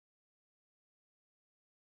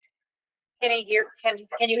Can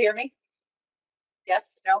you hear me?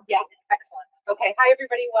 Yes, no, yeah, excellent. Okay, hi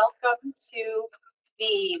everybody, welcome to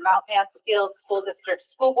the Mount Mansfield School District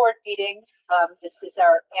School Board meeting. This is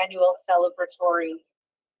our annual celebratory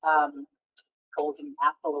Golden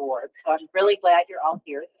Apple Award. So I'm really glad you're all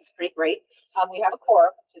here. This is pretty great. We have a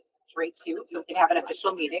quorum, which is great too, so we can have an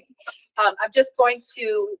official meeting. I'm just going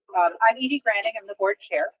to, I'm Edie Granning, I'm the board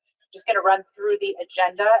chair. I'm just going to run through the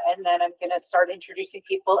agenda and then I'm going to start introducing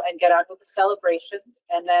people and get on with the celebrations.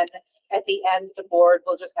 And then at the end, the board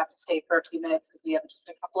will just have to stay for a few minutes because we have just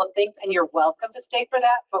a couple of things, and you're welcome to stay for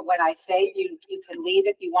that. But when I say you can leave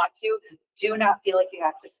if you want to, do not feel like you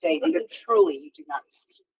have to stay because truly you do not.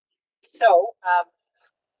 So,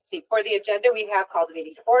 see, for the agenda, we have called the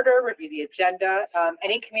meeting to order, review the agenda.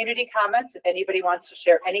 Any community comments, if anybody wants to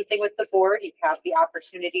share anything with the board, you have the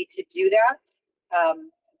opportunity to do that.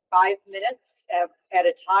 5 minutes at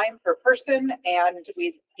a time per person, and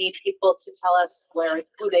we need people to tell us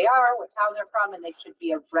who they are, what town they're from, and they should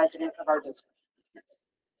be a resident of our district.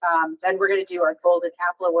 Then we're going to do our Golden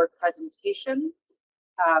Apple Award presentation,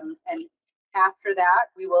 and after that,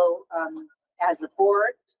 we will, as a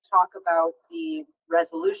board, talk about the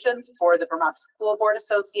resolutions for the Vermont School Board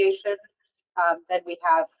Association. Then we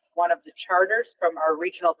have one of the charters from our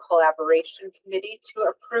Regional Collaboration Committee to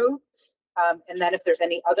approve. And then if there's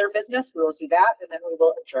any other business, we will do that, and then we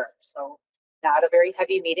will adjourn. So not a very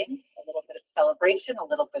heavy meeting, a little bit of celebration, a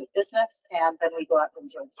little bit of business, and then we go out and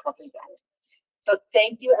enjoy something again. So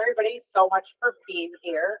thank you everybody so much for being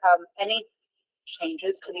here. Any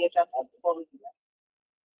changes to the agenda before we do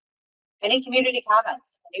that? Any community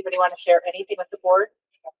comments? Anybody want to share anything with the board?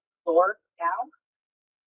 Floor now.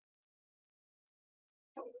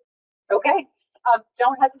 Okay.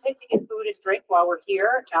 Don't hesitate to get food and drink while we're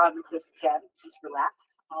here. Just relax.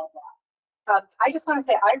 All that. I just want to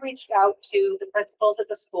say I reached out to the principals at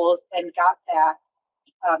the schools and got back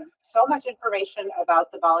so much information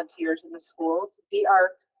about the volunteers in the schools. We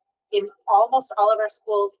are in almost all of our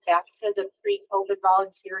schools back to the pre-COVID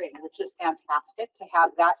volunteering, which is fantastic to have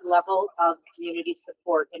that level of community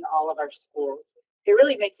support in all of our schools. It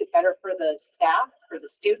really makes it better for the staff, for the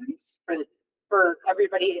students, for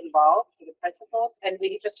everybody involved, for the principals, and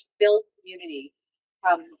we just build community,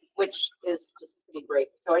 which is just pretty great.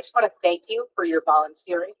 So I just want to thank you for your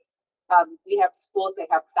volunteering. We have schools that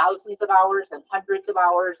have thousands of hours and hundreds of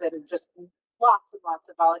hours and just lots and lots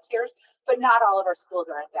of volunteers, but not all of our schools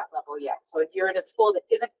are at that level yet. So if you're in a school that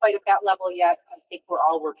isn't quite at that level yet, I think we're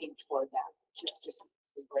all working toward that, which is just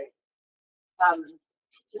really great. Do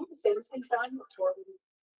you want to say anything, John, before we...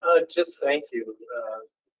 Just thank you.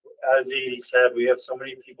 As Edie said, we have so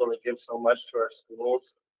many people that give so much to our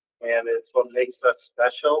schools, and it's what makes us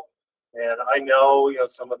special. And I know,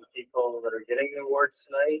 some of the people that are getting the awards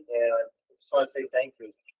tonight, and I just want to say thank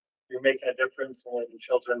you. You're making a difference in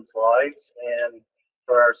children's lives and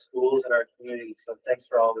for our schools and our community. So thanks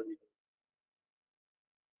for all that you do.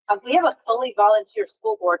 We have a fully volunteer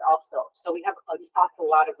school board also, so we have an awful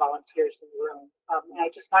lot of volunteers in the room. And I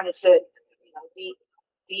just wanted to,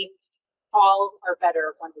 we all are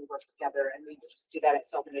better when we work together, and we just do that at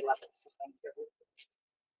so many levels. So thank you.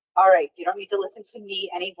 All right, you don't need to listen to me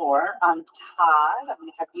anymore. Todd, I'm going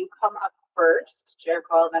to have you come up first.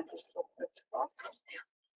 Jericho Elementary School Principal.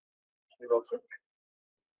 Real quick.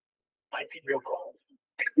 Might be real cold.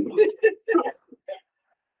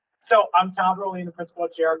 So I'm Todd Rowley, the principal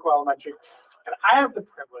at Jericho Elementary, and I have the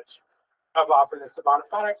privilege of offering this to Bonner.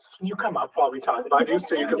 Bonner, can you come up while we talk about you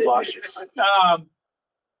so you can blush?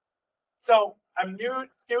 So I'm new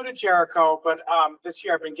to Jericho, but this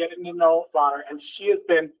year I've been getting to know Bonner, and she has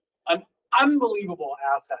been an unbelievable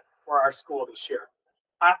asset for our school this year.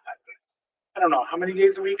 I don't know, how many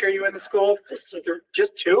days a week are you in the school?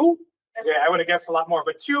 Just 2? Yeah, I would have guessed a lot more,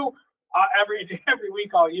 but 2 every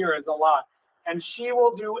week all year is a lot. And she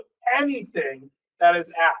will do anything that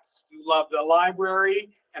is asked. You love the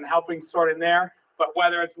library and helping sort in there, but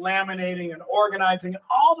whether it's laminating and organizing,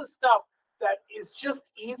 all the stuff that is just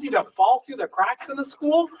easy to fall through the cracks in the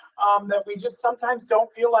school, that we just sometimes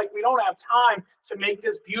don't feel like we don't have time to make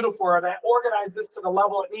this beautiful or to organize this to the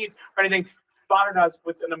level it needs or anything. Bonner does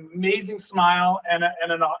with an amazing smile and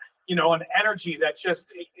an energy that just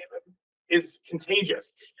is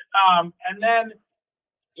contagious. And then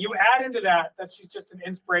you add into that she's just an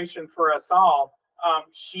inspiration for us all.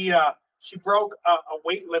 She broke a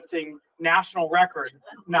weightlifting national record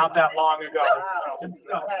not that long ago.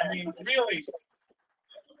 I mean, really,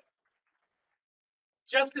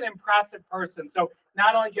 just an impressive person. So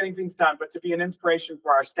not only getting things done, but to be an inspiration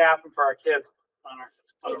for our staff and for our kids.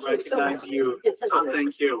 I want to recognize you. So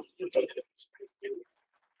thank you.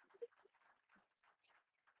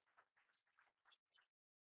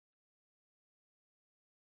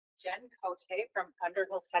 Jen Cote from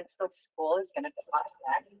Underhill Central School is going to talk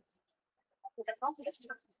next. Hey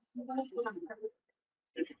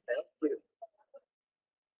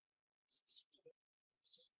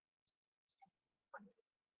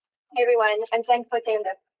everyone, I'm Jen Cote, I'm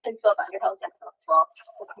the principal of Underhill Central School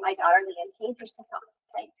with my daughter Leontine for some help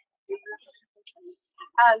tonight.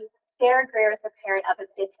 Sarah Greer is the parent of a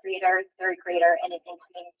fifth grader, third grader, and an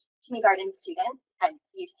incoming kindergarten student at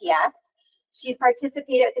UCS. She's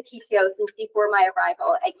participated at the PTO since before my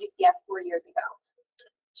arrival at UCS 4 years ago.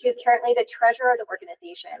 She is currently the treasurer of the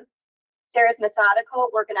organization. Sarah is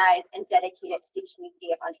methodical, organized, and dedicated to the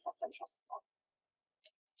community of Underhill Central School.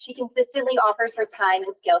 She consistently offers her time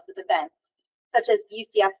and skills with events, such as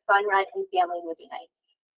UCS Fun Run and Family Movie Nights.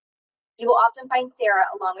 You will often find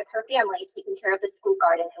Sarah along with her family taking care of the school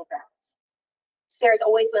garden and grounds. Sarah is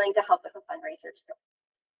always willing to help with a fundraiser too.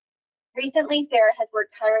 Recently, Sarah has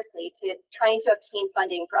worked tirelessly trying to obtain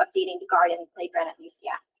funding for updating the garden and playground at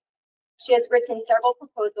UCS. She has written several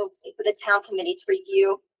proposals for the town committee to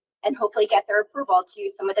review and hopefully get their approval to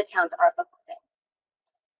use some of the town's ARPA funding.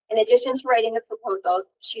 In addition to writing the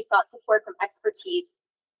proposals, she sought support from expertise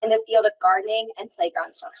in the field of gardening and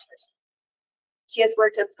playground structures. She has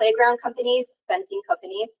worked with playground companies, fencing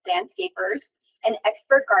companies, landscapers, and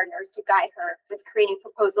expert gardeners to guide her with creating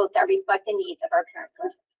proposals that reflect the needs of our current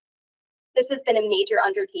group. This has been a major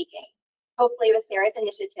undertaking. Hopefully, with Sarah's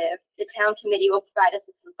initiative, the town committee will provide us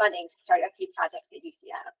with some funding to start a few projects at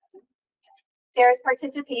UCS. Sarah's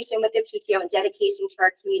participation with the PTO and dedication to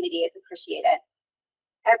our community is appreciated.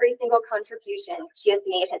 Every single contribution she has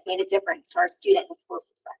made a difference to our student and school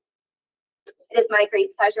success. It is my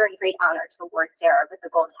great pleasure and great honor to award Sarah with the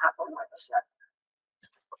Golden Apple Award this year.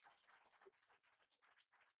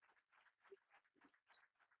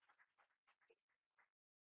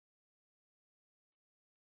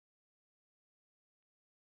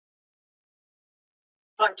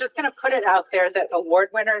 I'm just going to put it out there that award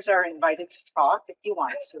winners are invited to talk if you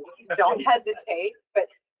want to. Don't hesitate, but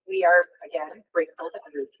we are, again, grateful to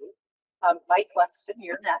have you. Mike Weston,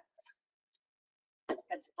 you're next.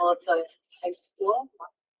 Principal of the high school.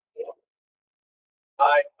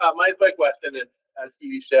 Hi, my name's Mike Weston, and as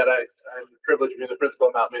Edie said, I'm privileged to be the principal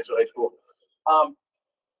of Mount Mesa High School. I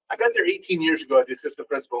got there 18 years ago as the assistant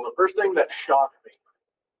principal, and the first thing that shocked me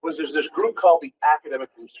was there's this group called the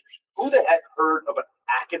Academic Boosters. Who the heck heard of an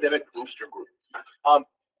academic booster group?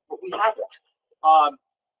 But we have one.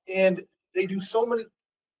 And they do so many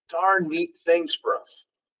darn neat things for us.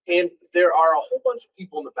 And there are a whole bunch of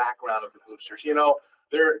people in the background of the boosters. You know,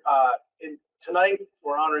 tonight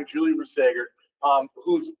we're honoring Julie Rusager,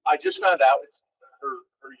 who's, I just found out, it's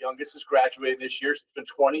her youngest is graduating this year. It's been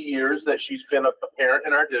 20 years that she's been a parent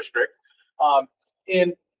in our district.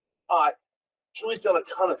 Julie's done a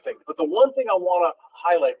ton of things, but the one thing I want to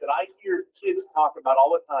highlight that I hear kids talk about all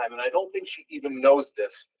the time, and I don't think she even knows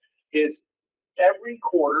this, is every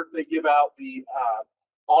quarter they give out the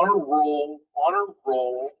honor roll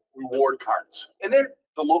reward cards, and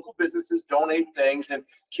the local businesses donate things, and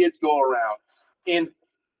kids go around. And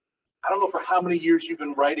I don't know for how many years you've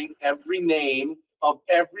been writing every name of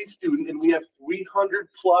every student, and we have 300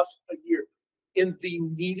 plus a year in the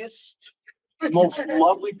neatest, most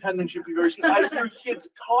lovely penmanship you've ever seen. I hear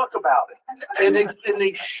kids talk about it, and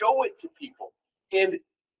they show it to people, and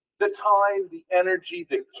the time, the energy,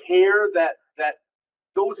 the care that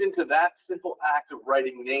goes into that simple act of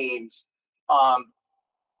writing names,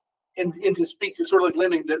 and to speak to sort of like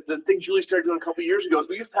limiting the thing Julie started doing a couple of years ago is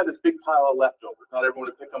we used to have this big pile of leftovers. Not everyone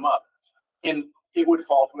would pick them up, and it would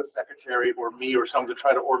fall to a secretary or me or someone to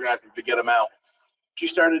try to organize them to get them out. She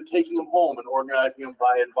started taking them home and organizing them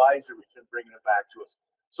by advisories and bringing it back to us.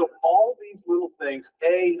 So all these little things,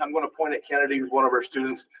 I'm going to point at Kennedy, who's one of our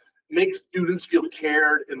students, make students feel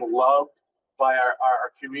cared and loved by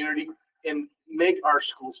our community and make our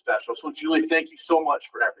school special. So Julie, thank you so much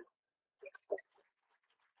for everything.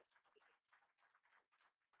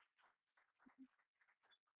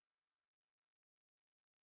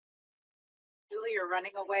 Julie, you're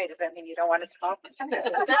running away. Does that mean you don't want to talk?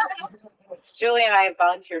 Julie and I have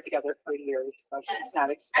volunteered together for years, so she's not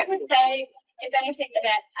I expected. would say, if anything,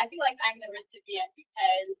 that I feel like I'm the recipient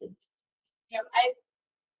because,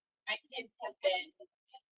 my kids have been,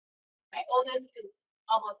 my oldest is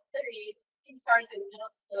almost 3. He started in middle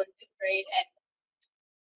school in 5th grade, and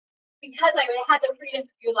because I had the freedom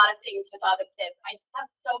to do a lot of things with other kids, I just have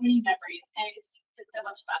so many memories, and it's just so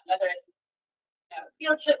much fun, whether it's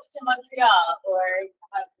field trips to Montreal or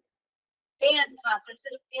band concerts.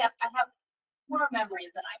 I have more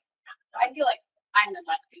memories than I have. So I feel like I'm the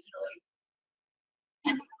one who's really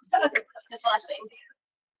the blessing.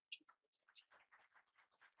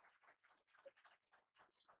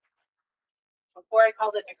 before I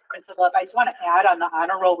call the next principal up, I just want to add on the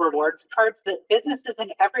honor roll rewards cards that businesses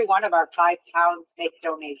in every one of our 5 towns make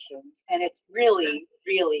donations. And it's really,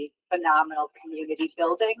 really phenomenal community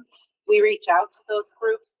building. We reach out to those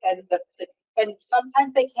groups and and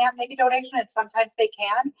sometimes they can't make a donation and sometimes they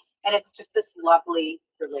can. And it's just this lovely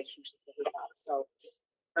relationship that we have. So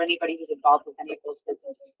for anybody who's involved with any of those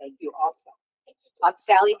businesses, thank you also.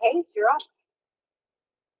 Sally Hayes, you're up.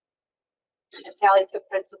 And Sally's the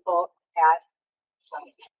principal at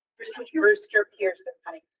Brewster Pearson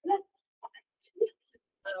Huntington.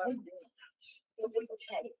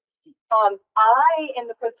 I am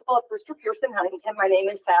the principal of Brewster Pearson Huntington. My name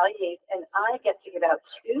is Sally Hayes, and I get to give out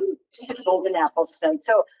 2 golden apples tonight.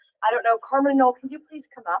 So I don't know, Carmen and Noel, can you please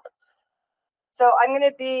come up? So I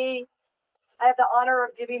have the honor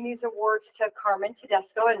of giving these awards to Carmen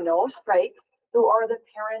Tedesco and Noel Strite, who are the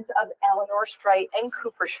parents of Eleanor Strite and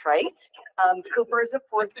Cooper Strite. Cooper is a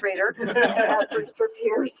 4th grader at Brewster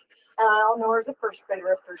Pierce. Eleanor is a 1st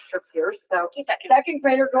grader at Brewster Pierce. So 2nd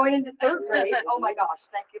grader going into 3rd grade. Oh my gosh,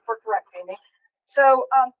 thank you for correcting me. So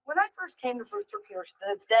when I first came to Brewster Pierce,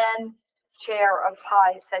 the then chair of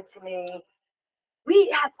PI said to me, we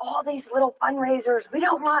have all these little fundraisers. We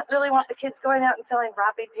don't really want the kids going out and selling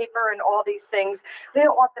wrapping paper and all these things. We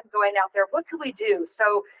don't want them going out there. What could we do?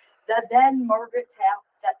 So the then Margaret Taft,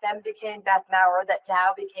 that then became Beth Maurer, that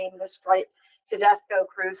now became the Strite Tedesco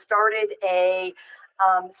crew, started a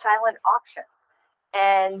silent auction.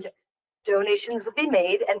 And donations would be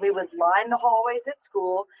made, and we would line the hallways at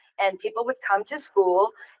school, and people would come to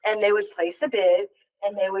school, and they would place a bid,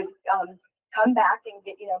 and they would come back and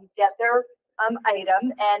get their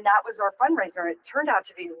item, and that was our fundraiser. It turned out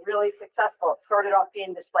to be really successful. It started off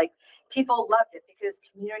being this, like, people loved it because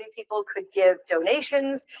community people could give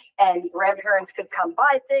donations and grandparents could come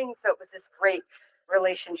buy things. So it was this great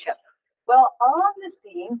relationship. Well, on the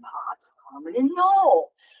scene pops Carmen and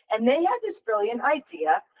Noel, and they had this brilliant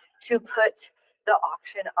idea to put the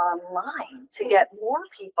auction online to get more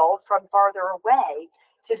people from farther away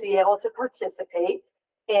to be able to participate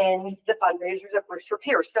in the fundraisers at Brewster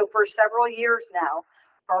Pierce. So for several years now,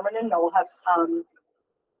 Carmen and Noel have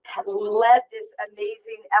led this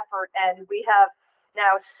amazing effort, and we have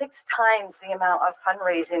now 6 times the amount of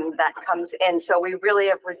fundraising that comes in. So we really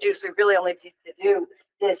have reduced. We really only need to do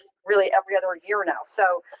this really every other year now.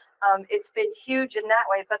 So it's been huge in that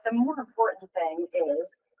way. But the more important thing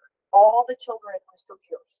is all the children at Brewster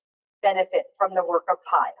Pierce benefit from the work of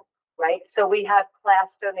PI. Right? So we have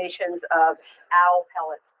class donations of owl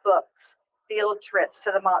pellets, books, field trips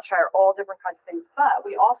to the Montshire, all different kinds of things. But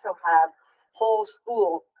we also have whole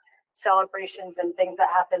school celebrations and things that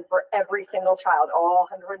happen for every single child. All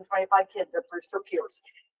 125 kids at Brewster Pierce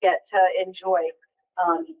get to enjoy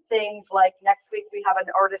things like next week we have an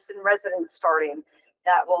artist in residence starting.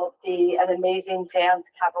 That will be an amazing dance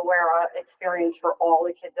capoeira experience for all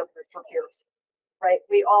the kids at Brewster Pierce. Right?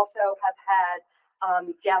 We also have had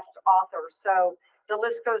guest authors. So the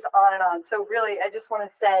list goes on and on. So really, I just want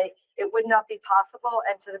to say it would not be possible.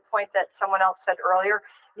 And to the point that someone else said earlier,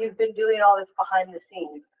 you've been doing all this behind the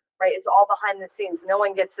scenes, right? It's all behind the scenes. No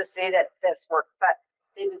one gets to say that this worked, but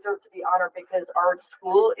they deserve to be honored because our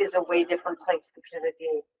school is a way different place because of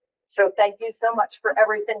you. So thank you so much for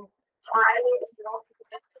everything.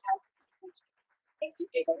 Thank you.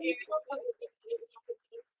 Thank you.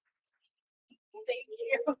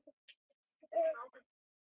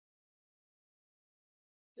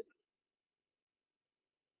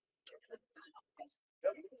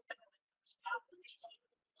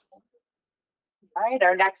 All right,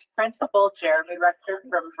 our next principal, Jeremy Rector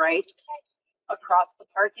from right across the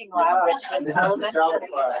parking lot. Richmond Elementary.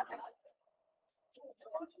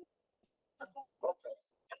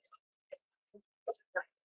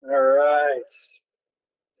 All right.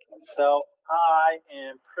 So I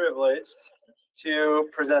am privileged to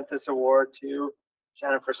present this award to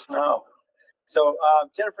Jennifer Snow. So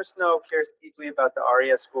Jennifer Snow cares deeply about the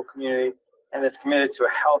RES school community and is committed to a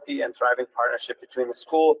healthy and thriving partnership between the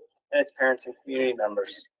school and its parents and community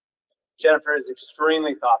members. Jennifer is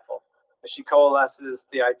extremely thoughtful as she coalesces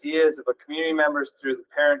the ideas of the community members through the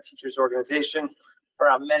parent-teachers organization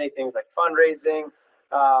around many things like fundraising,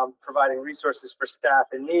 providing resources for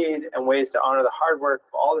staff in need, and ways to honor the hard work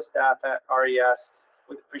of all the staff at RES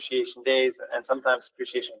with appreciation days and sometimes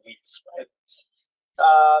appreciation weeks. Right?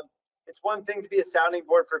 It's one thing to be a sounding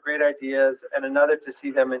board for great ideas and another to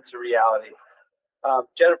see them into reality.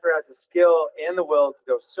 Jennifer has the skill and the will to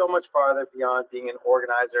go so much farther beyond being an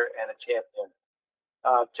organizer and a champion.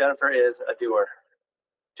 Jennifer is a doer.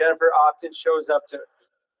 Jennifer often shows up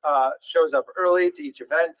early to each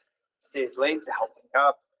event, stays late to help pick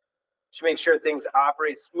up. She makes sure things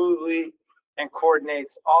operate smoothly and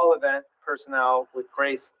coordinates all event personnel with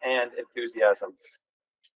grace and enthusiasm.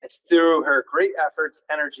 It's through her great efforts,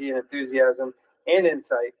 energy, and enthusiasm and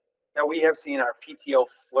insight that we have seen our PTO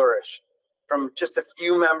flourish from just a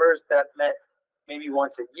few members that met maybe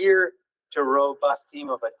once a year to a robust team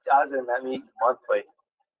of a dozen that meet monthly.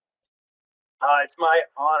 It's my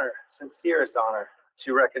honor, sincerest honor,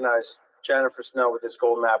 to recognize Jennifer Snow with this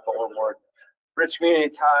Golden Apple Award. Rich community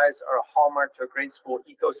ties are a hallmark to a great school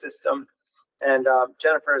ecosystem, and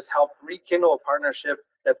Jennifer has helped rekindle a partnership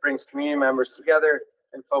that brings community members together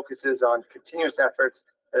and focuses on continuous efforts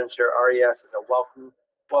that ensure RES is a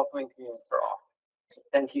welcoming community for all. So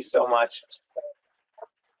thank you so much.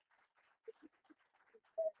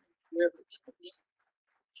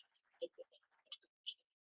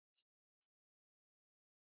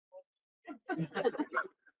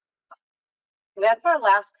 That's our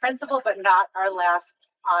last principal, but not our last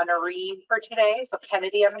honoree for today. So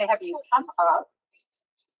Kennedy, I'm going to have you come up.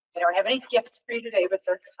 I don't have any gifts for you today, but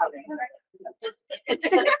they're coming.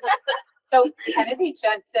 So Kennedy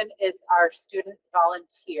Jensen is our student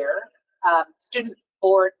volunteer, student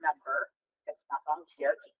board member. It's not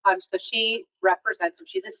volunteer. So she represents, and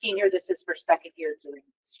she's a senior. This is her second year doing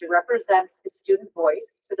this. She represents the student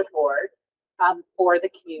voice to the board for the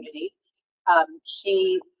community.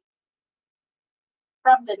 She,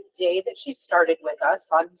 from the day that she started with us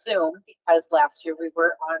on Zoom, because last year we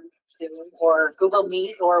were on Zoom or Google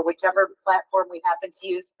Meet or whichever platform we happened to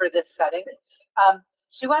use for this setting,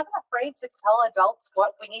 she wasn't afraid to tell adults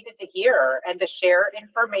what we needed to hear and to share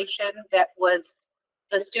information that was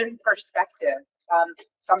the student perspective.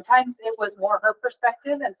 Sometimes it was more her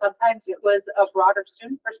perspective and sometimes it was a broader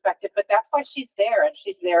student perspective, but that's why she's there, and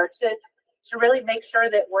she's there to really make sure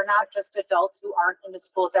that we're not just adults who aren't in the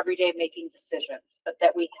schools every day making decisions, but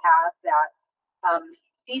that we have that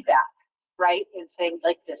feedback, right? And saying,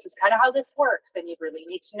 like, this is kind of how this works, and you really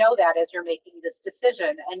need to know that as you're making this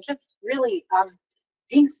decision, and just really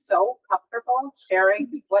being so comfortable sharing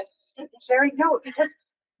notes, because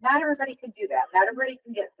not everybody can do that. Not everybody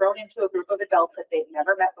can get thrown into a group of adults that they've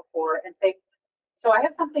never met before and say, so I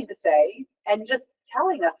have something to say, and just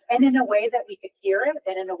telling us, and in a way that we could hear it,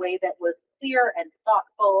 and in a way that was clear and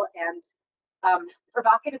thoughtful and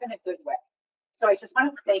provocative in a good way. So I just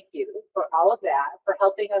want to thank you for all of that, for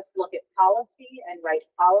helping us look at policy and write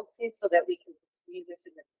policies so that we can continue this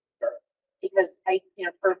in the future. Because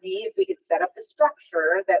for me, if we could set up the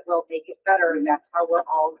structure that will make it better, that's how we're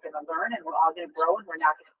all going to learn, and we're all going to grow, and we're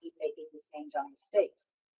not going to keep making the same dumb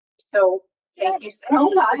mistakes. So thank you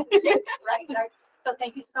so much. right. So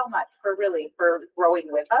thank you so much for growing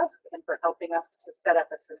with us and for helping us to set up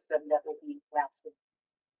a system that will be lasting.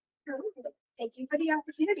 Thank you for the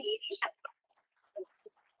opportunity.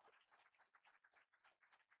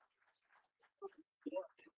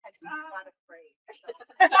 Not afraid.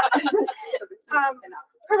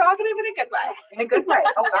 Provocative in a good way. In a good way.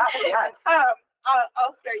 Oh gosh, yes.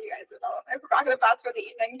 I'll spare you guys with all of my provocative thoughts for the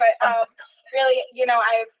evening, but really,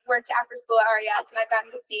 I've worked after school at RES, and I've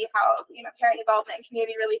gotten to see how parent involvement and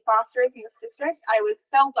community really fosters in this district. I was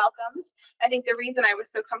so welcomed. I think the reason I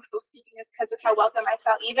was so comfortable speaking is because of how welcome I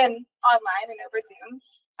felt, even online and over Zoom,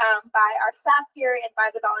 by our staff here and by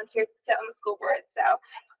the volunteers that sit on the school board. So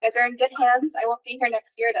you guys are in good hands. I won't be here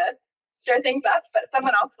next year to stir things up, but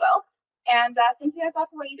someone else will. And thank you guys all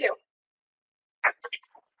for what you do.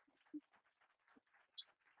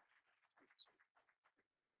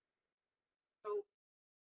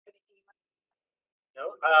 No,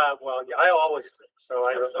 well, yeah, I always do. So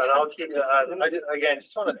but I'll keep it. I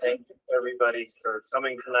just want to thank everybody for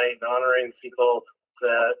coming tonight and honoring people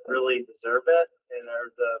that really deserve it and are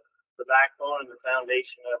the backbone and the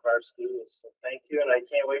foundation of our schools. So thank you, and I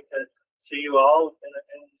can't wait to see you all in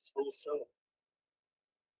school soon.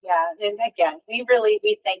 Yeah, and again, we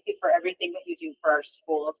thank you for everything that you do for our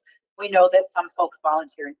schools. We know that some folks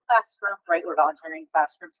volunteer in classroom, right? We're volunteering in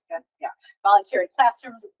classrooms again. Yeah, volunteer in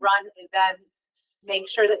classrooms, run events, make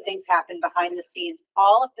sure that things happen behind the scenes,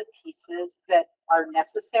 all of the pieces that are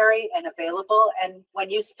necessary and available. And when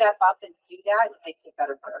you step up and do that, it makes it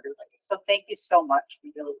better for everybody. So thank you so much.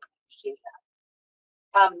 We really appreciate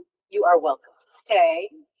that. You are welcome to stay.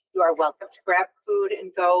 You are welcome to grab food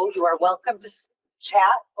and go. You are welcome to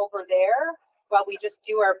chat over there while we just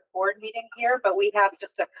do our board meeting here, but we have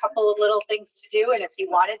just a couple of little things to do, and if you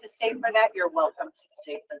wanted to stay for that, you're welcome to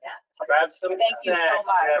stay for that. So grab some thank you so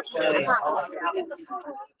much.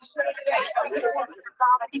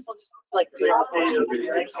 People just like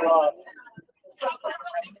Thanks a lot.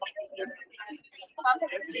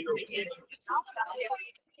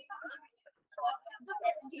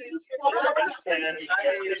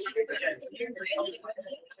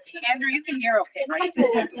 Andrew, you can hear okay, right?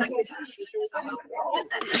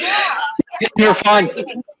 You're fine.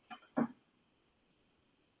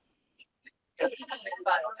 I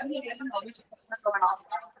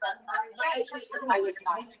was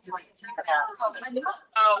not.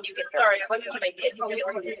 Oh, you can, sorry, I wasn't gonna make it.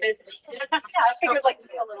 Yeah, I figured like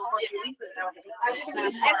just a little more releases now.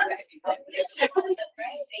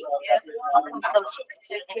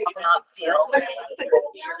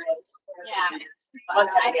 Yeah.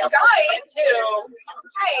 Guys,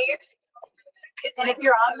 hi. And if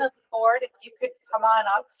you're on the board, if you could come on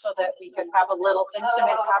up so that we could have a little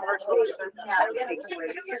intimate conversation.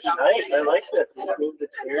 Nice, I like this. Move the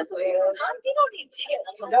chairs. You don't need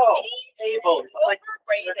tables. No, tables, it's like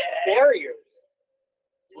Overrated. barriers.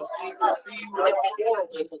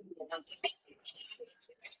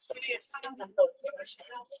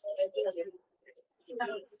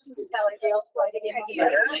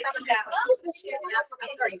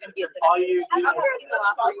 All you do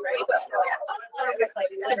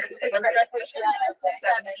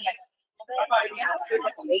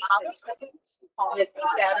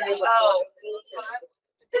Saturday. Oh.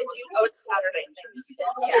 Oh, it's Saturday.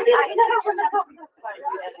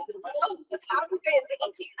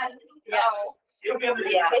 Yes.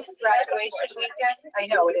 Yeah, it's graduation weekend. I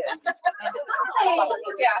know it is.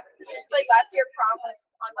 Yeah, like that's your promise.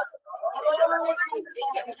 I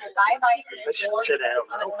might. I should sit down.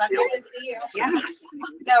 I don't feel Good to see you. Yeah.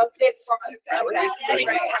 No, today's before Mother's Day.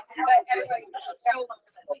 But anyway, so.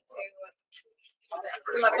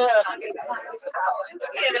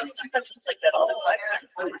 Sometimes it's like that all the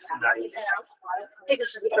time. it's nice. I think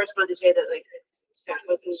this is the first Monday day that like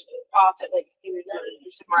was off at like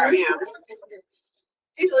tomorrow. Yeah.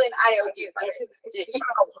 Usually an IOU.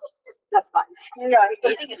 That's fine. Yeah. Do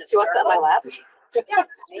you want to sit on my lap? Yes.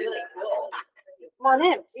 Come on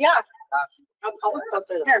in. Yeah. I'll look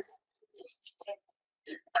closer. Here.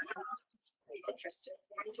 Interesting.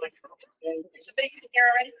 Is somebody sitting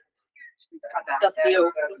here already? That's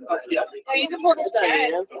you. Oh, you can hold this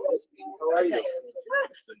chair. How are you?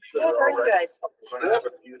 How are you guys?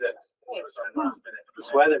 This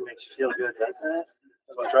weather makes you feel good, doesn't it?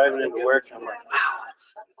 I'm driving into work, I'm like, wow.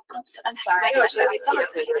 I'm sorry. I know, it's really summer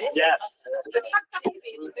food, right? Yes.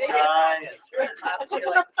 Blue sky and-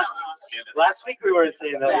 Last week we weren't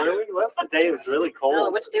saying that, were we? What's the day? It was really Oh,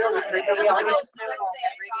 cold. which day was this? Are we all just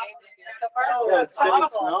every game this year so far? Yeah, it's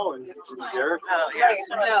spitting snow and dirt. Oh, yeah.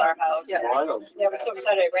 No. It's wild. Yeah, I was so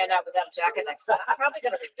excited. I ran out without a jacket next time. I'm probably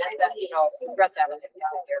gonna regret that, regret that when I get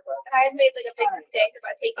out there, but. I had made like a big mistake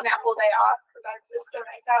about taking that whole day off. But it was so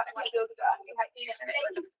nice out. I want to go to the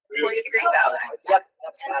 40 degrees out. Yep.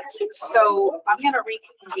 So I'm gonna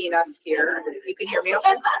reconvene us here. You can hear me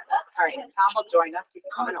okay? All right, Tom will join us. He's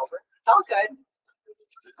coming over. All good.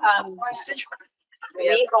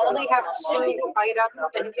 We only have 2 items,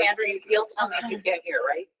 and Andrew, you'll tell me if you can't hear,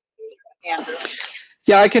 right? Andrew.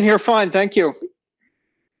 Yeah, I can hear fine. Thank you.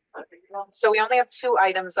 So we only have 2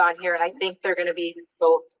 items on here, and I think they're gonna be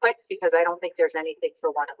both quick because I don't think there's anything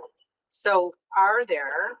for one of them. So are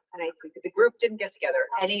there, and I think the group didn't get together,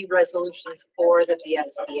 any resolutions for the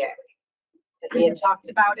VSBA? We had talked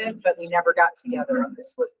about it, but we never got together.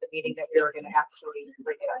 This was the meeting that we were gonna actually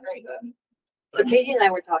bring it up to. So Katie and I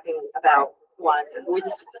were talking about one, we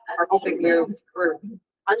just are hoping we're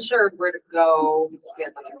unsure of where to go, because we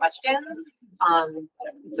had a bunch of questions.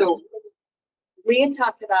 So we had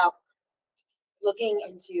talked about looking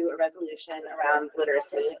into a resolution around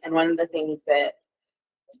literacy, and one of the things that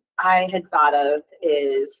I had thought of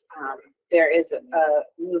is there is a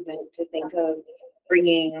movement to think of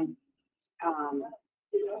bringing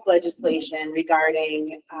legislation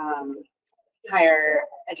regarding higher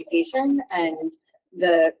education and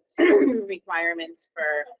the requirements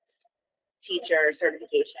for teacher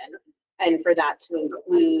certification, and for that to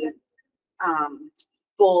include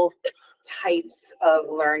both types of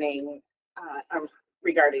learning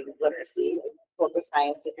regarding literacy, both the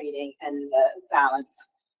science of reading and the balanced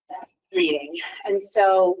reading. And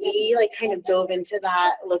so we kind of dove into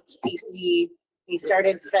that, looked deeply. We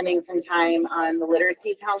started spending some time on the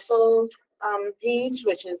Literacy Council page,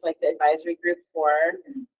 which is the advisory group for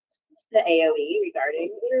the AOE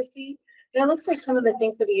regarding literacy. And it looks like some of the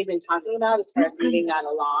things that we had been talking about as far as moving that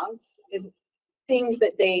along is things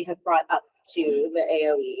that they have brought up to the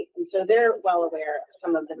AOE. And so they're well aware of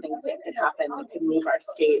some of the things that could happen that could move our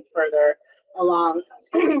state further along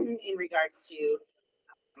in regards to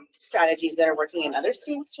strategies that are working in other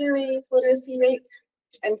states to raise literacy rates.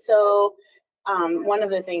 And so one of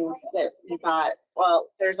the things that we thought, well,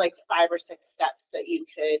 there's 5 or 6 steps that you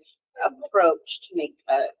could approach to make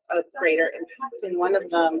a greater impact. And one of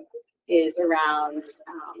them is around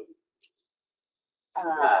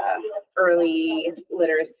early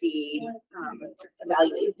literacy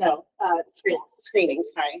screening,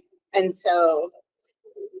 sorry. And so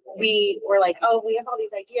we were like, oh, we have all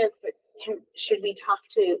these ideas, but should we talk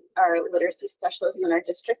to our literacy specialists in our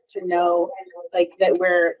district to know like that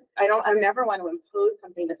I never want to impose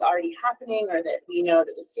something that's already happening, or that we know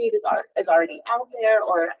that the state is already out there,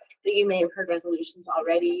 or that you may have heard resolutions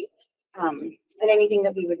already. And anything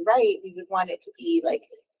that we would write, we would want it to be like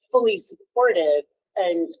fully supported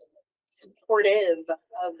and supportive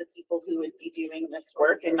of the people who would be doing this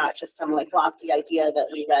work, and not just some like lofty idea that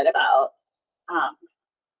we read about.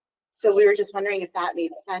 So we were just wondering if that made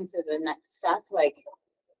sense as a next step, like.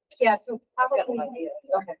 Yeah, so probably,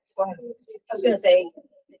 go ahead. I was gonna say,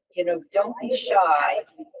 don't be shy.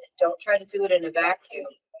 Don't try to do it in a vacuum.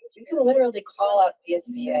 You can literally call up the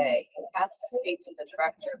SBA and ask to speak to the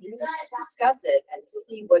director, discuss it and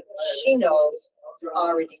see what she knows is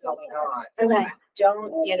already going on. Okay.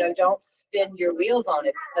 Don't spin your wheels on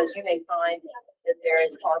it, because you may find that there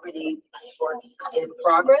is already work in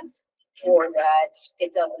progress, or that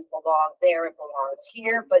it doesn't belong there, it belongs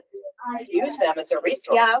here, but use them as a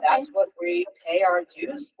resource. Yeah, okay. That's what we pay our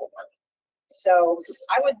dues for. So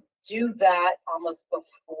I would do that almost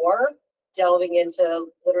before delving into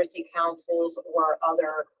literacy councils or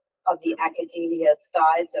other of the academia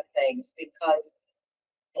sides of things, because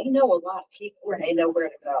they know a lot of people and they know where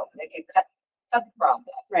to go. They can cut the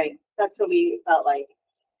process. Right, that's what we felt like.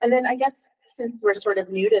 And then I guess since we're sort of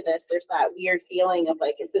new to this, there's that weird feeling of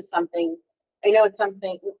like, is this something, I know it's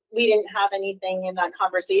something, we didn't have anything in that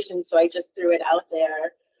conversation, so I just threw it out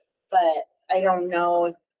there, but I don't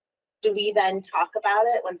know, do we then talk about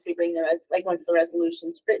it once we bring once the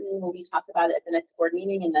resolution's written, will we talk about it at the next board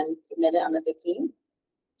meeting and then submit it on the 15th?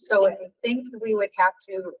 So I think we would have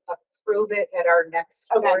to approve it at our next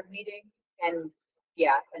board meeting,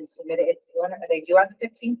 and submit it. Are they due on the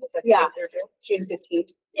 15th? Is that the date they're due? June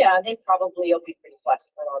 15th. Yeah, they probably will be pretty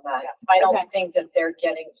flexible on that. I don't think that they're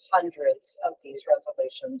getting hundreds of these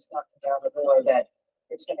resolutions knocking down the door, that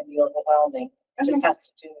it's going to be overwhelming. It just has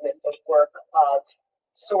to do with the work of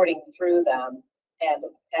sorting through them, and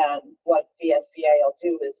what the SBA will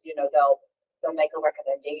do is, they'll make a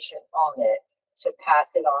recommendation on it to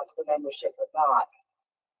pass it on to the membership or not.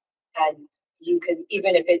 And you can,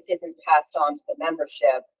 even if it isn't passed on to the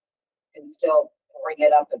membership, you can still bring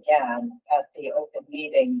it up again at the open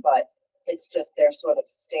meeting, but it's just their sort of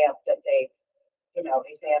stamp that they,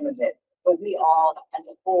 examined it. But we all, as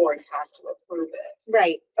a board, have to approve it.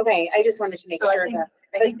 Right, okay, I just wanted to make sure that.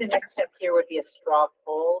 I think the next step here would be a straw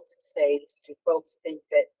poll to say, do folks think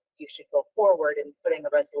that you should go forward in putting a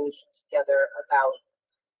resolution together about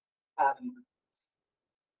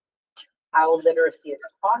how literacy is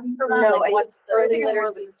taught in Vermont? No, Like, what's the early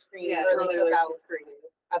literacy screening. Yeah, early literacy screening,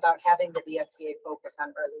 about having the VSBA focus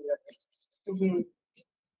on early literacy. Mm-hmm.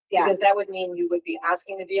 Yeah. Because that would mean you would be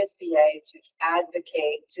asking the VSBA to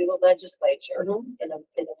advocate to the legislature in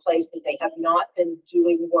a place that they have not been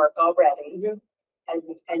doing work already,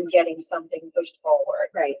 and getting something pushed forward.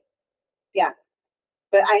 Right. Yeah.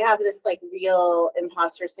 But I have this like real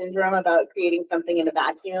imposter syndrome about creating something in a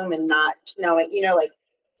vacuum and not knowing,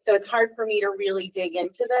 so it's hard for me to really dig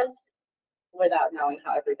into this without knowing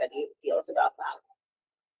how everybody feels about that.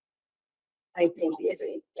 I think it's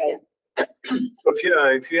right.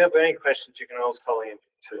 If you have any questions, you can always call in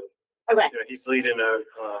too. Okay. He's leading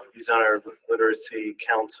he's on our literacy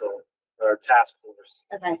council, our task force.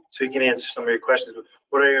 Okay. So he can answer some of your questions.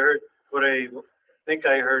 But what I think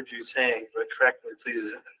I heard you saying, but correct me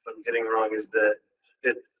please if I'm getting wrong, is that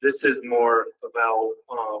this is more about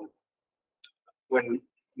when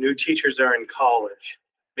new teachers are in college,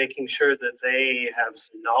 making sure that they have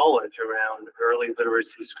some knowledge around early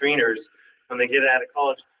literacy screeners when they get out of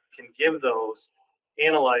college, can give those,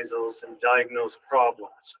 analyze those, and diagnose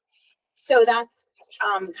problems. So that's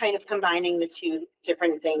kind of combining the two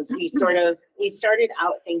different things. We started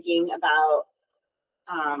out thinking about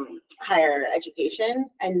higher education,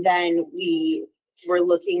 and then we were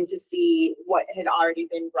looking to see what had already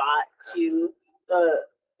been brought to the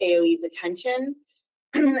AOE's attention.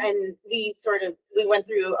 And we went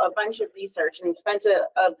through a bunch of research and spent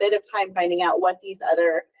a bit of time finding out what these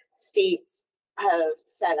other states have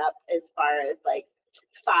set up as far as like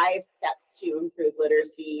 5 steps to improve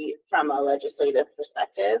literacy from a legislative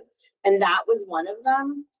perspective. And that was one of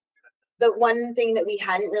them. The one thing that we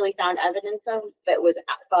hadn't really found evidence of that was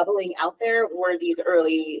bubbling out there were these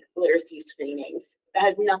early literacy screenings. That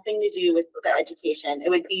has nothing to do with the education. It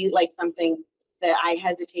would be like something that I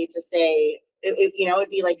hesitate to say it'd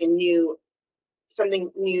be like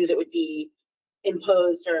something new that would be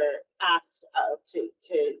imposed or asked of to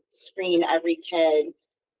screen every kid,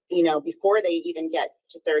 before they even get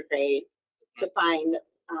to third grade, to find,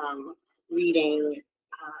 reading,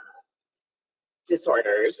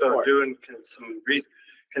 disorders. So or- doing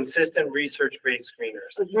consistent research-based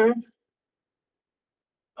screeners. Mhm.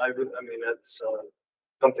 I mean, that's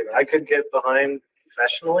something I could get behind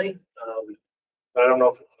professionally. But I don't know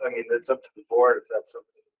if it's, I mean, it's up to the board if that's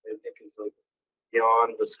something they think is like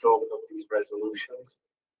beyond the scope of these resolutions.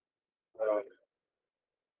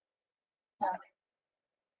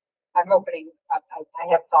 I'm opening, I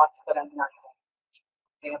have thoughts, but I'm not.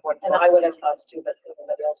 And I would have thoughts too, but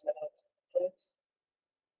everybody else would have.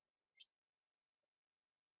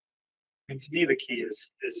 And to me, the key is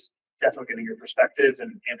definitely getting your perspective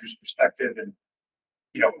and Andrew's perspective, and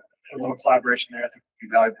a little collaboration there. I think would be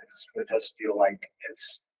valuable because it does feel like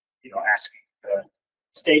it's asking the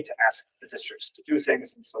state to ask the districts to do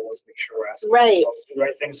things, and so let's make sure we're asking Right. ourselves to do the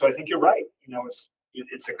right thing. So I think you're right.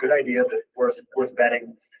 It's a good idea that worth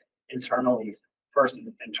vetting internally first,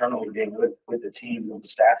 internally being with the team and the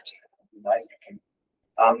staff team. I think.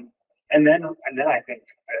 And then I think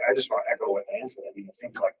I just want to echo what Ann said. I mean, I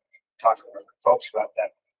think like talking to folks about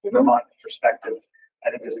that Vermont perspective, I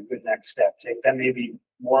think is a good next step. Take them maybe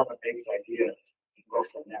more of a big idea and go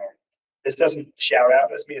from there. This doesn't shout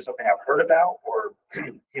out as me as something I've heard about or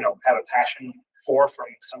have a passion for from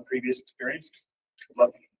some previous experience. I'd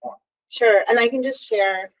love to hear more. Sure, and I can just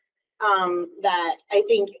share that I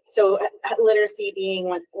think so. Literacy being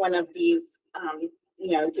one of these,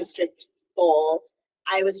 district goals.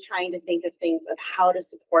 I was trying to think of things of how to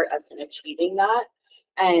support us in achieving that,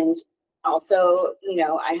 and also,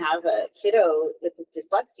 I have a kiddo with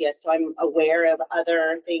dyslexia, so I'm aware of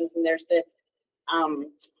other things. And there's this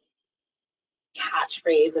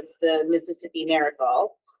catchphrase of the Mississippi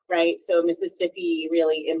Miracle, right? So Mississippi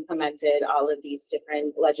really implemented all of these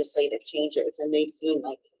different legislative changes, and they've seen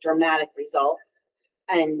like dramatic results.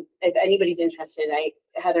 And if anybody's interested,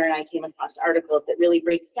 Heather and I came across articles that really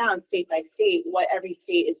breaks down state by state what every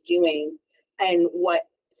state is doing and what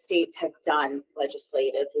states have done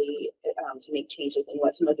legislatively to make changes and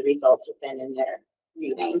what some of the results have been in their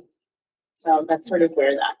reading. So that's sort of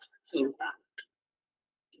where that came from.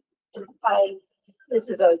 This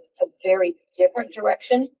is a very different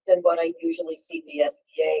direction than what I usually see the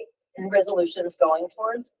SBA and resolutions going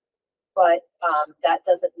towards. But that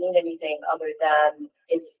doesn't mean anything other than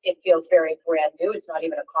it feels very brand new. It's not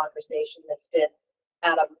even a conversation that's been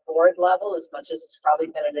at a board level as much as it's probably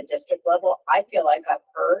been at a district level. I feel like I've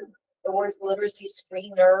heard the words literacy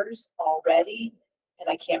screeners already, and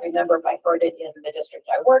I can't remember if I heard it in the district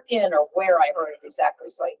I work in or where I heard it exactly.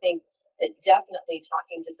 So I think that definitely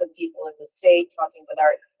talking to some people in the state, talking with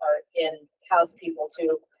our in-house people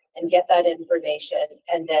too, and get that information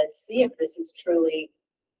and then see if this is truly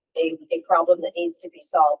a problem that needs to be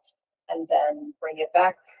solved, and then bring it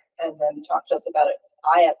back and then talk to us about it.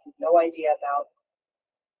 I have no idea about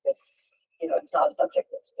this, it's not a subject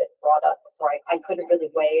that's been brought up before. I couldn't really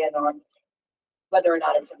weigh in on whether or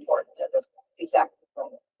not it's important at this exact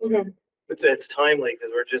moment. Mm-hmm. It's timely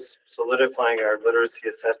because we're just solidifying our literacy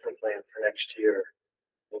assessment plan for next year.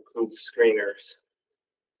 Includes screeners.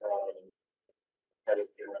 Every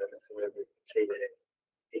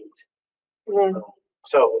K-8. Mm-hmm.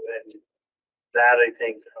 So then that I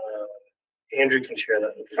think Andrew can share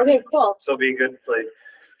that with you. Okay, cool. So it'll be a good place.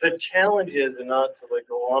 The challenge is, and not to like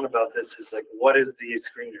go on about this, is like what is the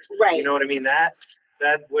screeners? Right. You know what I mean? That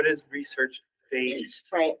what is research based?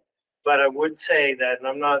 Right. But I would say that, and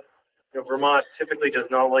I'm not, Vermont typically does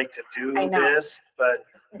not like to do I know. this, but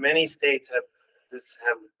many states have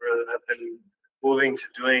been moving to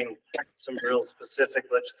doing some real specific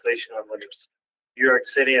legislation on literacy. New York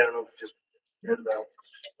City, I don't know if you just heard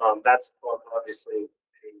about. That's obviously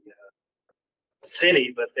a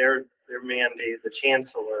city, but their mandate, the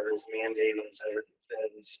chancellor is mandating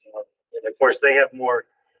things. And of course, they have more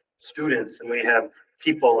students than we have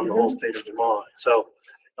people in the whole state of Vermont. So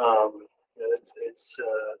I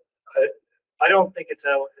don't think it's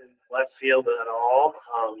out in left field at all.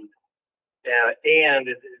 And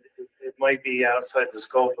it might be outside the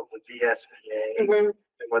scope of the VSBA and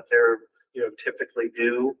what they're typically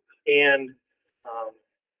do, and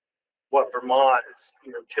what Vermont has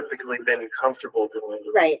typically been comfortable doing.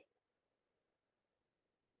 Right.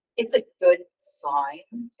 It's a good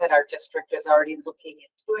sign that our district is already looking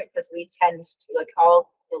into it, because we tend to, like,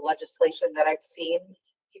 all the legislation that I've seen,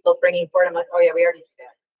 people bringing forward, I'm like, oh yeah, we already do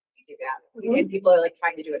that. We do that. And people are like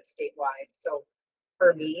trying to do it statewide. So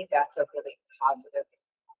for me, that's a really positive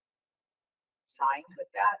sign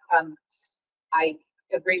with that. I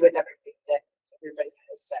agree with everything that everybody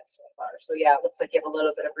has said so far. So yeah, it looks like you have a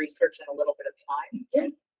little bit of research and a little bit of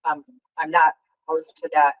time. I'm not opposed to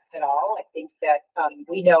that at all. I think that,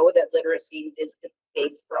 we know that literacy is the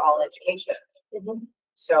base for all education.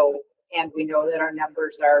 So, and we know that our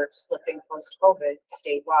numbers are slipping post-COVID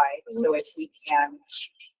statewide. So if we can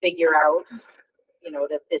figure out, you know,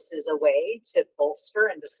 that this is a way to bolster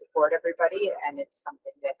and to support everybody, and it's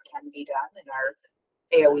something that can be done, and our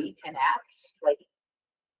AOE can act, like,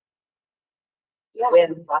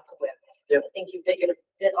 win lots of wins. I think you've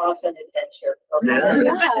bit off an adventure.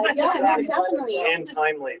 Yeah, definitely. And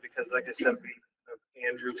timely, because like I said,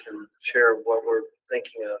 Andrew can share what we're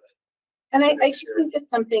thinking of. And I just think it's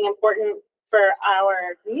something important for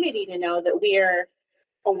our community to know that we're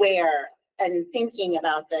aware and thinking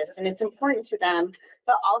about this, and it's important to them,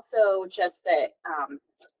 but also just that,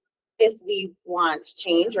 if we want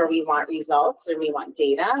change or we want results or we want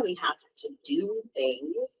data, we have to do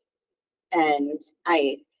things. And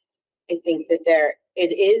I think that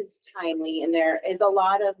it is timely, and there is a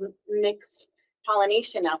lot of mixed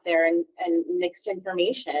pollination out there and mixed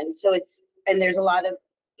information. So and there's a lot of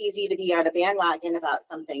easy to be on a bandwagon about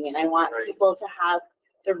something. And I want people to have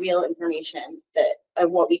the real information of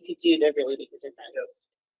what we could do to really make a difference. Yes.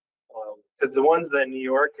 Because the ones that New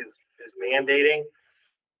York is mandating,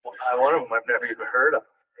 one of them I've never even heard of.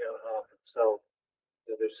 You know, so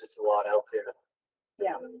there's just a lot out there.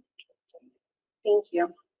 Yeah. Thank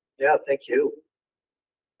you. Yeah, thank you.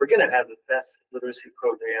 We're gonna have the best literacy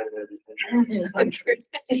program in the country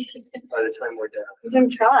by the time we're done. We can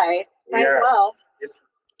try. Might as well.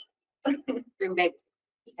 Dream big,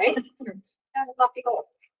 right? Lofty goals.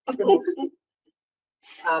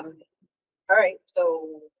 All right,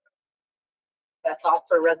 so that's all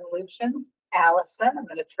for resolution. Allison, I'm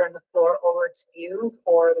going to turn the floor over to you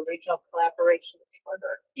for the regional collaboration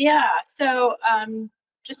charter. Yeah, so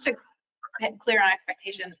just to clear on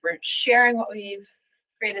expectations, we're sharing what we've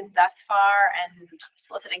created thus far and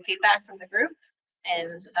soliciting feedback from the group,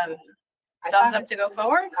 and thumbs up to go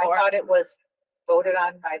forward. I thought it was voted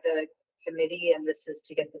on by the committee, and this is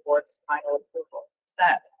to get the board's final approval. Is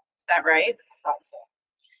that right? I thought so.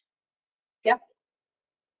 Yeah.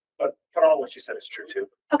 But all what you said is true too.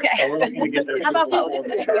 Okay. So we're looking to get there. How about both?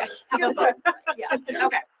 How about both? Yeah.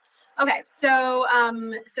 Okay. Okay. So,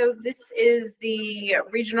 so this is the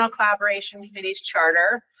Regional Collaboration Committee's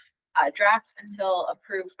charter, draft until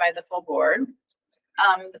approved by the full board.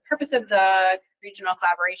 The purpose of the Regional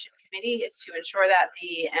Collaboration Committee is to ensure that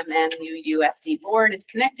the MMUUSD board is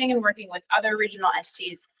connecting and working with other regional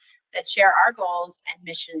entities that share our goals and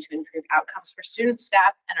mission to improve outcomes for students,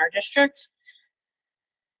 staff, and our district.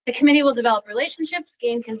 The committee will develop relationships,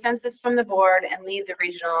 gain consensus from the board, and lead the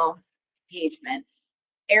regional engagement.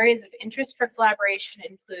 Areas of interest for collaboration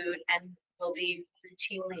include and will be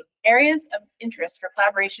routinely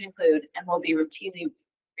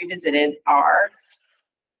revisited are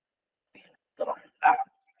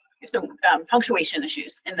there's some punctuation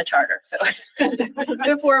issues in the charter. So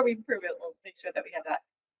before we prove it, we'll make sure that we have that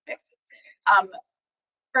fixed.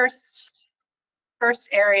 First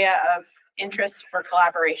area of interest for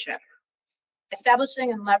collaboration,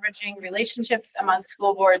 establishing and leveraging relationships among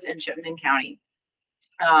school boards in Chittenden County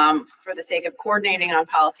for the sake of coordinating on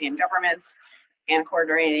policy and governments and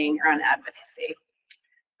coordinating around advocacy.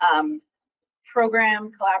 Program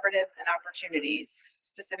collaboratives and opportunities,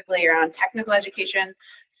 specifically around technical education,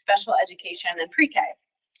 special education, and pre-K,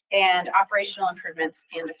 and operational improvements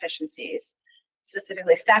and efficiencies,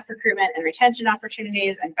 specifically staff recruitment and retention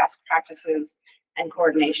opportunities and best practices and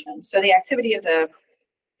coordination. So the activity of the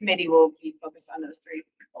committee will be focused on those three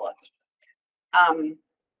bullets.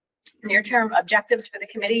 Near-term objectives for the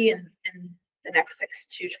committee in the next 6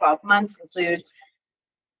 to 12 months include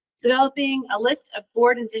developing a list of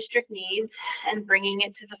board and district needs and bringing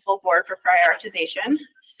it to the full board for prioritization.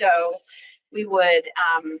 So we would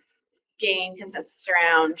gain consensus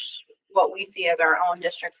around what we see as our own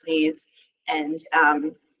district's needs and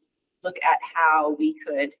look at how we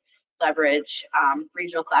could leverage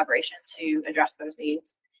regional collaboration to address those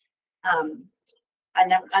needs.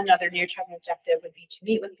 Another near-term objective would be to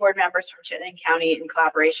meet with board members from Chittenden County in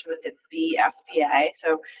collaboration with the SBA.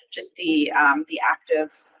 So just the act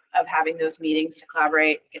of having those meetings to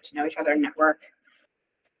collaborate, get to know each other, network.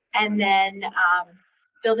 And then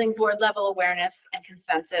building board level awareness and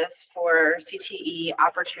consensus for CTE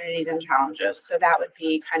opportunities and challenges. So that would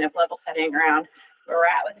be kind of level setting around where we're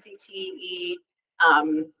at with CTE,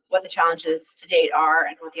 what the challenges to date are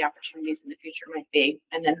and what the opportunities in the future might be.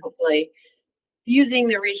 And then hopefully using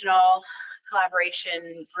the regional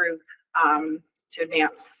collaboration group to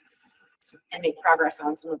advance and make progress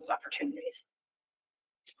on some of those opportunities.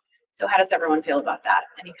 So how does everyone feel about that?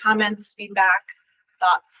 Any comments, feedback,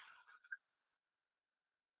 thoughts?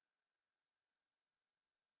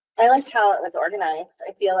 I liked how it was organized.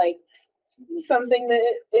 I feel like something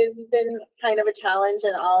that has been kind of a challenge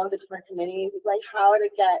in all of the different committees is like how to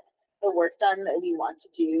get the work done that we want to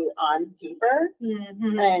do on paper.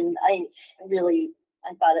 And I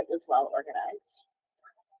thought it was well organized.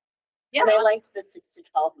 Yeah. And I liked the 6 to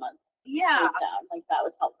 12 month Yeah. breakdown. Like that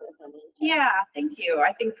was helpful for me. too. Yeah, thank you.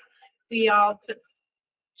 I think we all put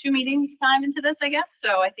 2 meetings time into this, I guess.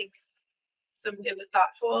 So I think it was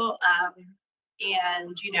thoughtful.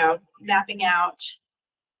 And, you know, mapping out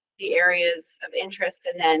the areas of interest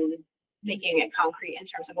and then making it concrete in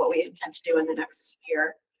terms of what we intend to do in the next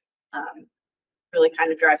year. Really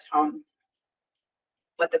kind of drives home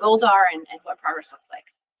what the goals are and what progress looks like.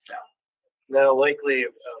 So. Now likely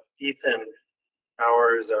Ethan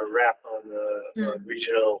Powers, our rep on the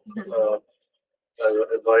regional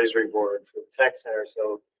advisory board for the tech center.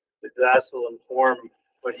 So that'll inform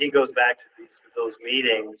when he goes back to those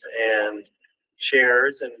meetings and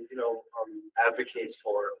shares and, you know, advocates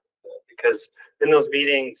for, because in those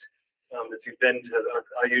meetings, if you've been to,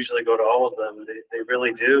 I usually go to all of them, they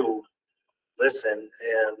really do listen,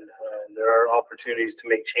 and there are opportunities to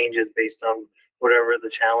make changes based on whatever the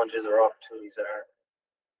challenges or opportunities are.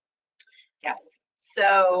 Yes.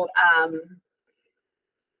 So,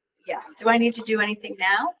 yes. Do I need to do anything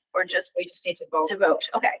now or just? We just need to vote. To vote.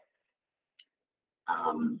 Okay.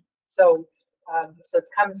 So it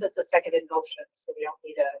comes as a seconded motion, so we don't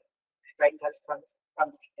need a, right, that's from the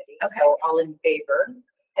committee. Okay. So all in favor,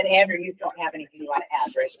 and Andrew, you don't have anything you want to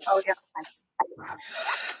add, right? Oh, yeah.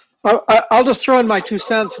 I'll just throw in my 2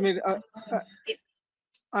 cents. I mean,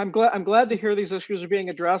 I'm glad to hear these issues are being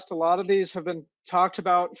addressed. A lot of these have been talked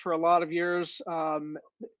about for a lot of years.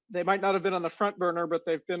 They might not have been on the front burner, but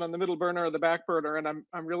they've been on the middle burner or the back burner. And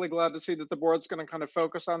I'm really glad to see that the board's going to kind of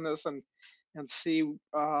focus on this and see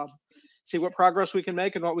what progress we can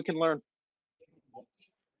make and what we can learn.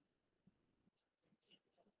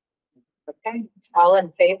 Okay, all in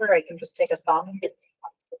favor, I can just take a thumb.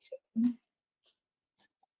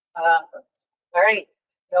 All right,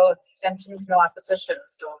 no abstentions, no opposition,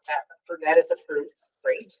 so that is approved.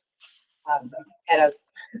 Great. At a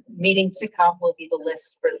meeting to come will be the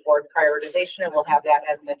list for the board prioritization, and we'll have that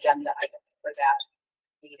as an agenda item for that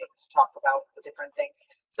meeting to talk about the different things.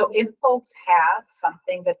 So if folks have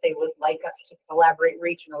something that they would like us to collaborate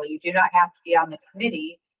regionally, you do not have to be on the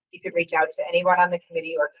committee. You could reach out to anyone on the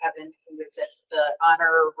committee or Kevin, who is at the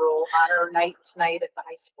honor night tonight at the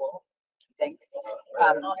high school. I think.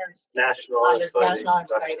 National Honor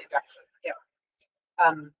Society. Yeah.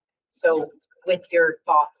 So with your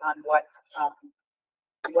thoughts on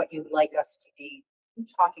what you'd like us to be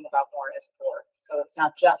talking about more as a board. So it's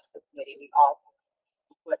not just the committee, we all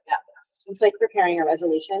put that list. It's like preparing a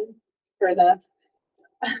resolution for the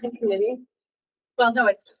committee. Well, no,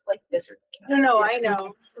 it's just like this. No, I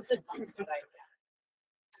know. This is something that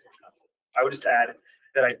I would just add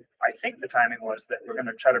that I think the timing was that we're going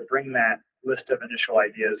to try to bring that list of initial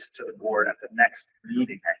ideas to the board at the next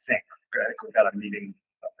meeting. I think we've got a meeting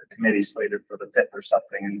of the committee slated for the 5th or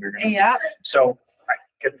something, and we're going to. So I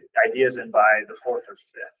get the ideas in by the 4th or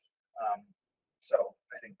 5th. So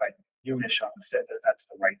I think by noonish on the 5th, that's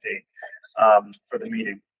the right date for the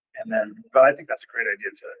meeting. And then, but I think that's a great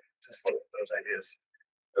idea to slow those ideas.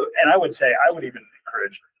 And I would say, I would even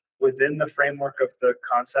encourage within the framework of the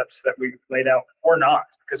concepts that we laid out, or not,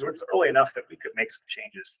 because it's early enough that we could make some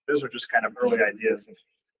changes. Those are just kind of early ideas. And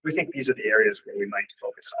we think these are the areas where we might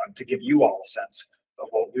focus on to give you all a sense of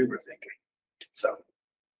what we were thinking. So.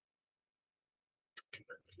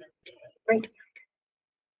 Great.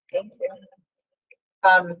 Thank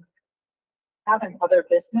you. Having other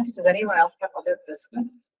business, does anyone else have other business?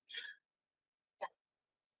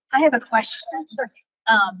 I have a question.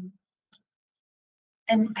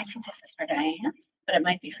 And I think this is for Diane, but it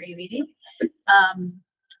might be for you, Edie.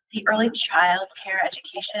 The early child care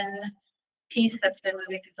education piece that's been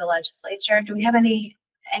moving through the legislature. Do we have any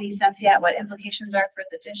sense yet what implications are for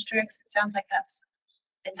the districts? It sounds like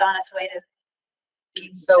it's on its way to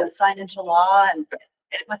be signed into law, and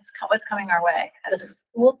what's coming our way. The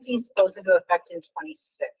school piece goes into effect in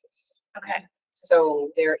 26. Okay.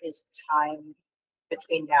 So there is time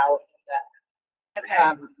between now and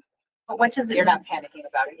then. Okay. But what does it? You're not panicking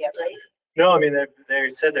about it yet, right? No, I mean, they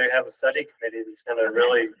said they have a study committee that's going to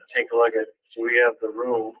really take a look at, do we have the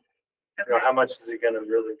room? Okay. You know, how much is it going to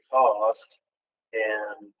really cost?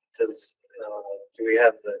 And do we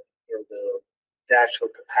have the actual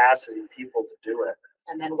capacity people to do it?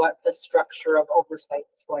 And then what the structure of oversight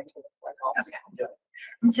is going to look like also. Okay. Yeah.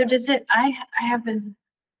 And so does it, I have been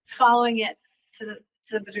following it to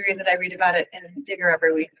the degree that I read about it in Digger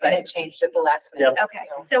every week, And but it changed at the last minute. okay,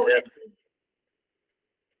 so Yeah.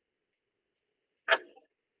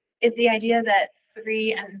 is the idea that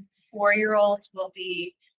 3 and 4-year-olds will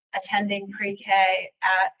be attending pre-K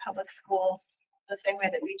at public schools the same way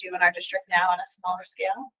that we do in our district now on a smaller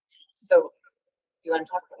scale? So you want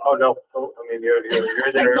to talk about? Oh, no, oh, I mean, you're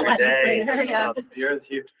there The every day. legislator, yeah.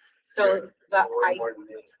 You. So way more than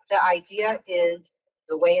me. the idea is,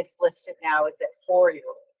 the way it's listed now is that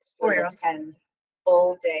 4-year-olds will 4-year-olds. attend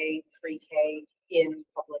full day pre-K in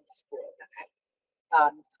public schools.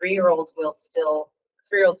 3-year-olds will still,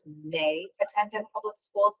 3-year-olds may attend in public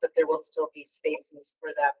schools, but there will still be spaces for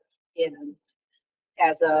them in,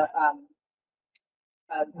 as a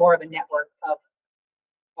more of a network of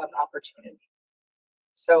opportunity.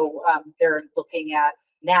 So they're looking at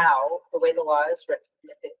now, the way the law is written,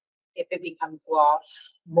 if it becomes law,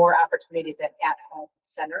 more opportunities at home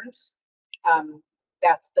centers.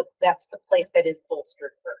 That's the place that is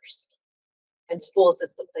bolstered first. And schools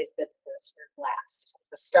is the place that's bolstered last.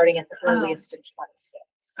 So starting at the earliest in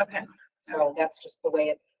 26. Okay. So that's just the way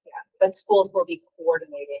it, yeah. But schools will be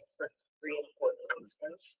coordinating for 3 and 4 years,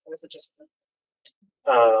 right? Or is it just?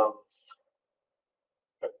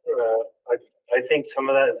 I think some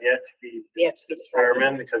of that is yet to be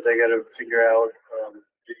determined because they got to figure out,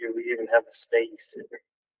 do we even have the space to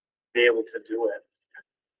be able to do it?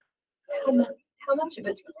 How much of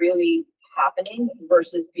it's really happening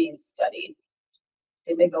versus being studied?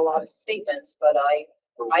 They make a lot of statements, but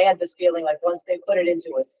I had this feeling like once they put it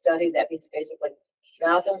into a study, that means basically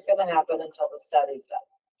nothing's gonna happen until the study's done.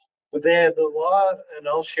 But the law, and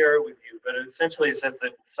I'll share it with you, but it essentially says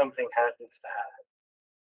that something happens to happen.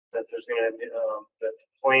 That there's gonna be, that the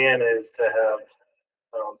plan is to have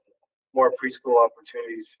more preschool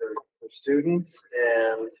opportunities for students,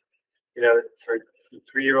 and for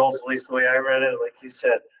 3-year-olds, at least the way I read it, like you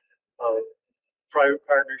said, private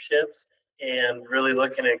partnerships, and really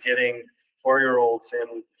looking at getting 4-year-olds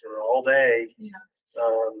in for all day,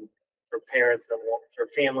 for parents that want, for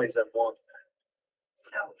families that want that.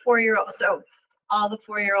 So 4-year-olds, so all the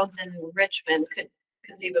 4-year-olds in Richmond could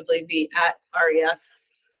conceivably be at RES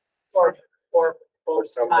or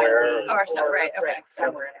somewhere. or so, right, okay.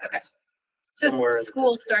 Somewhere. Okay. So Somewhere in the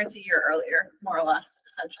school starts a year earlier, more or less,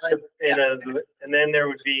 essentially. And then there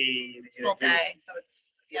would be Full day, so it's,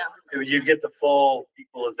 yeah. you get the full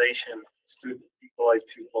equalization, student equalized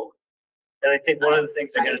pupil. And I think one of the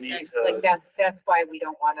things they're going to need to. Like that's why we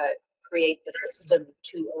don't want to create the system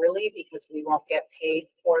too early, because we won't get paid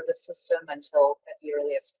for the system until at the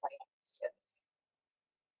earliest 2026.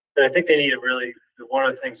 And I think they need to really, one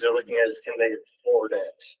of the things they're looking at is, can they afford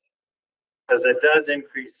it? Because it does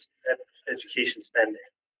increase education spending,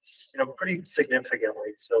 pretty significantly.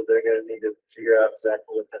 So they're going to need to figure out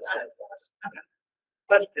exactly what that's going to cost. Okay.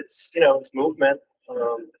 But it's, it's movement,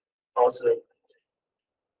 positive.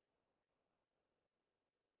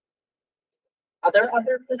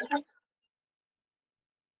 Other business?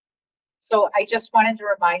 So I just wanted to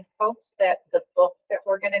remind folks that the book that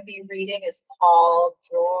we're going to be reading is called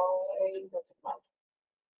Joy. What's it called?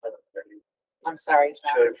 I'm sorry,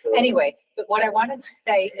 John. Anyway, but what I wanted to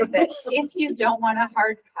say is that if you don't want a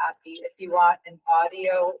hard copy, if you want an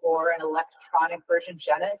audio or an electronic version,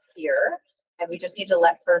 Jenna is here, and we just need to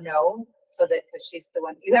let her know so that, because she's the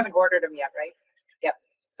one, you haven't ordered them yet, right? Yep.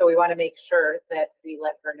 So we want to make sure that we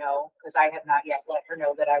let her know, because I have not yet let her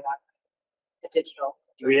know that I want a digital.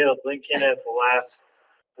 We had a link in at the last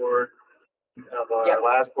board, our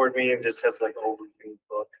last board meeting, just has like overview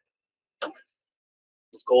book.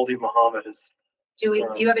 It's Goldie Muhammad is. Do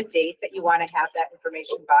you have a date that you want to have that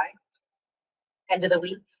information by? End of the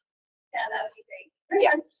week? Yeah, that would be great.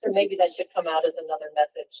 Yeah. So maybe that should come out as another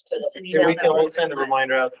message to Just an Yeah, email. we'll send a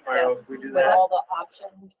reminder out tomorrow if we do with that. all the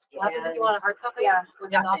options. What happens if you want a hard copy? Yeah.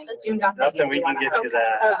 Nothing. Do nothing. Nothing, we can get you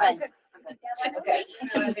that. Okay.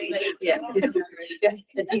 Yeah.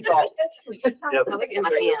 The default. Yep. In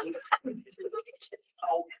my hand.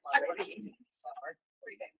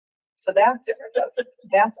 So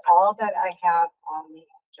that's all that I have on the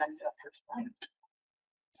agenda for tonight.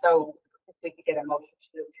 So if we could get a motion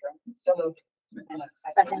to adjourn. So moved. And a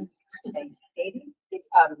second. Katie,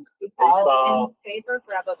 all in favor,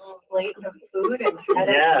 grab a plate of food and head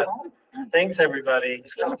Yeah. out home. Thanks, everybody.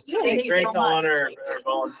 Thank you It's great so to much. honor our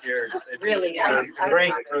volunteers. It's Really, a I-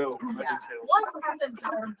 great crew. I do too. What happened to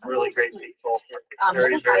our Really great people. I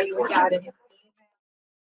Very, very got it.